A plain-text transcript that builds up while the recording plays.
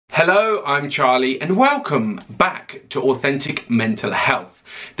Hello, I'm Charlie and welcome back to Authentic Mental Health,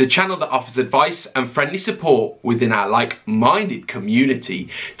 the channel that offers advice and friendly support within our like-minded community.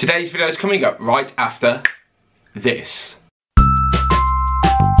 Today's video is coming up right after this.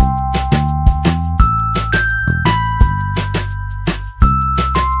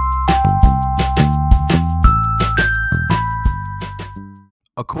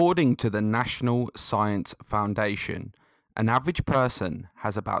 According to the National Science Foundation, an average person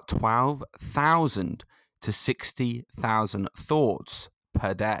has about 12,000 to 60,000 thoughts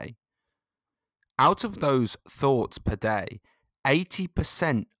per day. Out of those thoughts per day,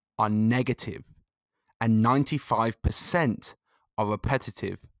 80% are negative and 95% are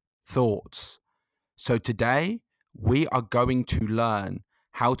repetitive thoughts. So today, we are going to learn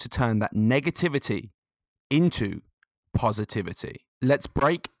how to turn that negativity into positivity. Let's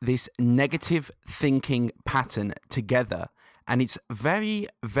break this negative thinking pattern together, and it's very,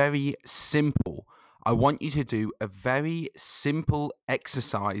 very simple. I want you to do a very simple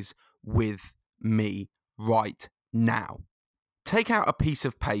exercise with me right now. Take out a piece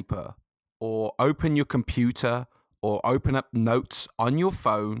of paper or open your computer or open up notes on your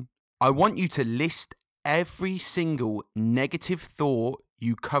phone. I want you to list every single negative thought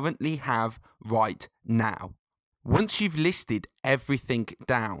you currently have right now. Once you've listed everything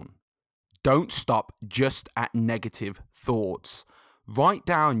down, don't stop just at negative thoughts. Write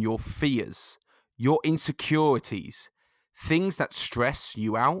down your fears, your insecurities, things that stress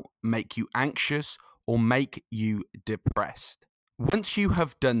you out, make you anxious, or make you depressed. Once you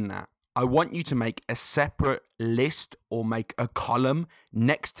have done that, I want you to make a separate list or make a column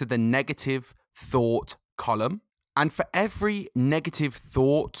next to the negative thought column. And for every negative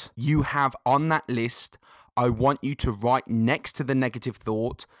thought you have on that list, I want you to write next to the negative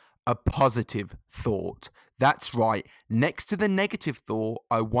thought a positive thought. That's right. Next to the negative thought,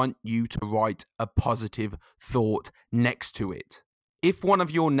 I want you to write a positive thought next to it. If one of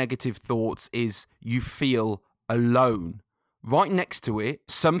your negative thoughts is you feel alone, right next to it,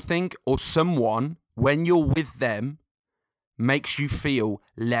 something or someone, when you're with them, makes you feel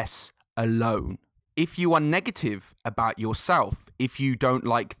less alone. If you are negative about yourself, if you don't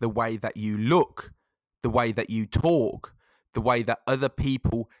like the way that you look, the way that you talk, the way that other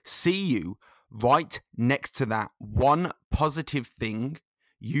people see you, right next to that one positive thing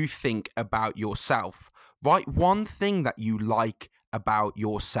you think about yourself. Write one thing that you like about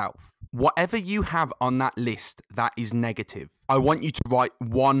yourself. Whatever you have on that list that is negative, I want you to write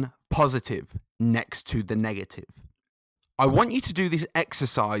one positive next to the negative. I want you to do this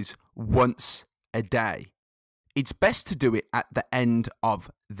exercise once a day. It's best to do it at the end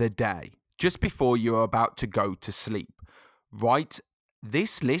of the day, just before you're about to go to sleep. Write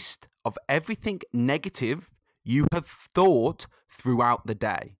this list of everything negative you have thought throughout the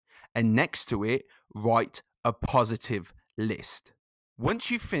day, and next to it, write a positive list.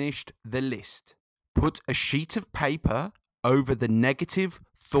 Once you've finished the list, put a sheet of paper over the negative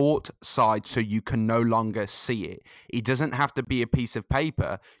thought side so you can no longer see it. It doesn't have to be a piece of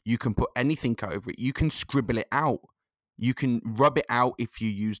paper. You can put anything over it. You can scribble it out. You can rub it out if you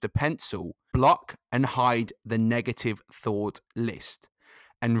used a pencil. Block and hide the negative thought list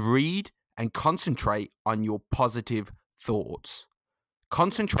and read and concentrate on your positive thoughts.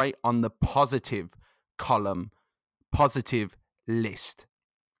 Concentrate on the positive column, positive list.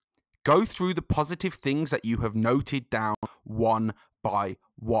 Go through the positive things that you have noted down one by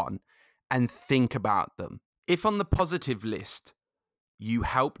one and think about them. If on the positive list, you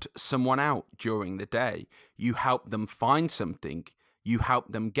helped someone out during the day, you helped them find something, you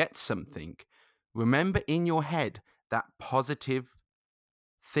helped them get something, remember in your head that positive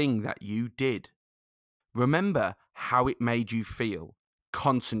thing that you did. Remember how it made you feel.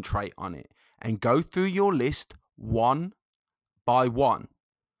 Concentrate on it and go through your list one by one.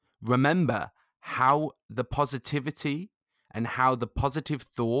 Remember how the positivity and how the positive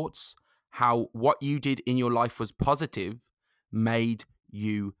thoughts, how what you did in your life was positive, made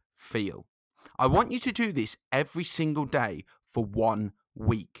you feel. I want you to do this every single day for 1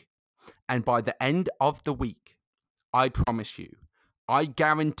 week. And by the end of the week, I promise you, I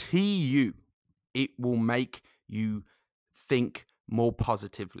guarantee you, it will make you think more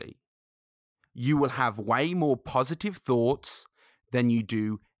positively. You will have way more positive thoughts than you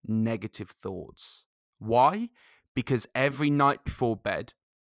do negative thoughts. Why? Because every night before bed,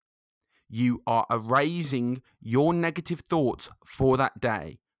 you are erasing your negative thoughts for that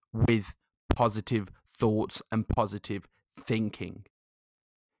day with positive thoughts and positive thinking.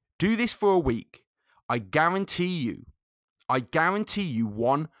 Do this for a week. I guarantee you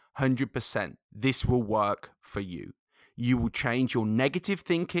 100% this will work for you. you will change your negative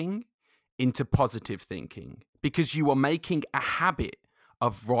thinking into positive thinking, because you are making a habit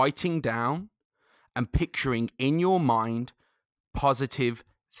of writing down and picturing in your mind positive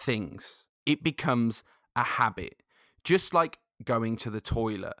things. It becomes a habit, just like going to the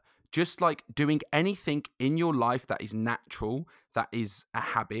toilet, just like doing anything in your life that is natural, that is a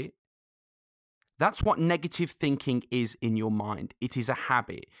habit. That's what negative thinking is in your mind. It is a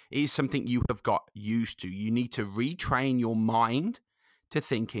habit. It is something you have got used to. You need to retrain your mind to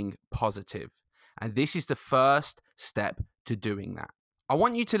thinking positive. And this is the first step to doing that. I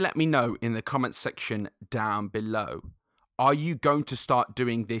want you to let me know in the comments section down below. Are you going to start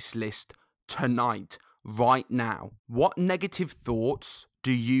doing this list tonight, right now? What negative thoughts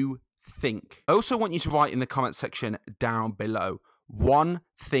do you think? I also want you to write in the comments section down below one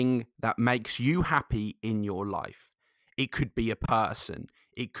thing that makes you happy in your life. It could be a person,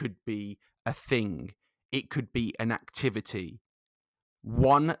 it could be a thing, it could be an activity.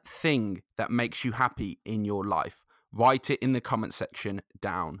 One thing that makes you happy in your life. Write it in the comment section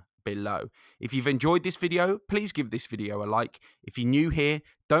down below. If you've enjoyed this video, please give this video a like. If you're new here,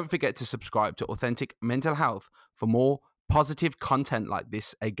 don't forget to subscribe to Authentic Mental Health for more positive content like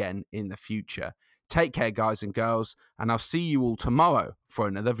this again in the future. Take care, guys and girls, and I'll see you all tomorrow for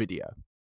another video.